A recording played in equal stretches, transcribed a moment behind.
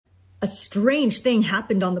A strange thing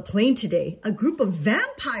happened on the plane today. A group of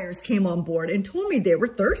vampires came on board and told me they were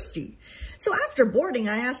thirsty. So after boarding,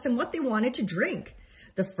 I asked them what they wanted to drink.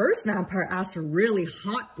 The first vampire asked for really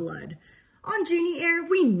hot blood. On Jeenie Air,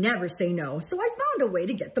 we never say no, so I found a way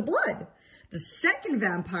to get the blood. The second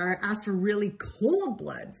vampire asked for really cold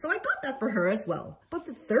blood, so I got that for her as well. But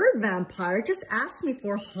the third vampire just asked me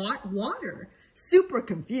for hot water. Super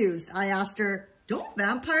confused, I asked her, "Don't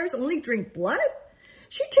vampires only drink blood?"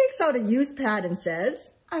 She takes out a used pad and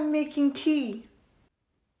says, "I'm making tea."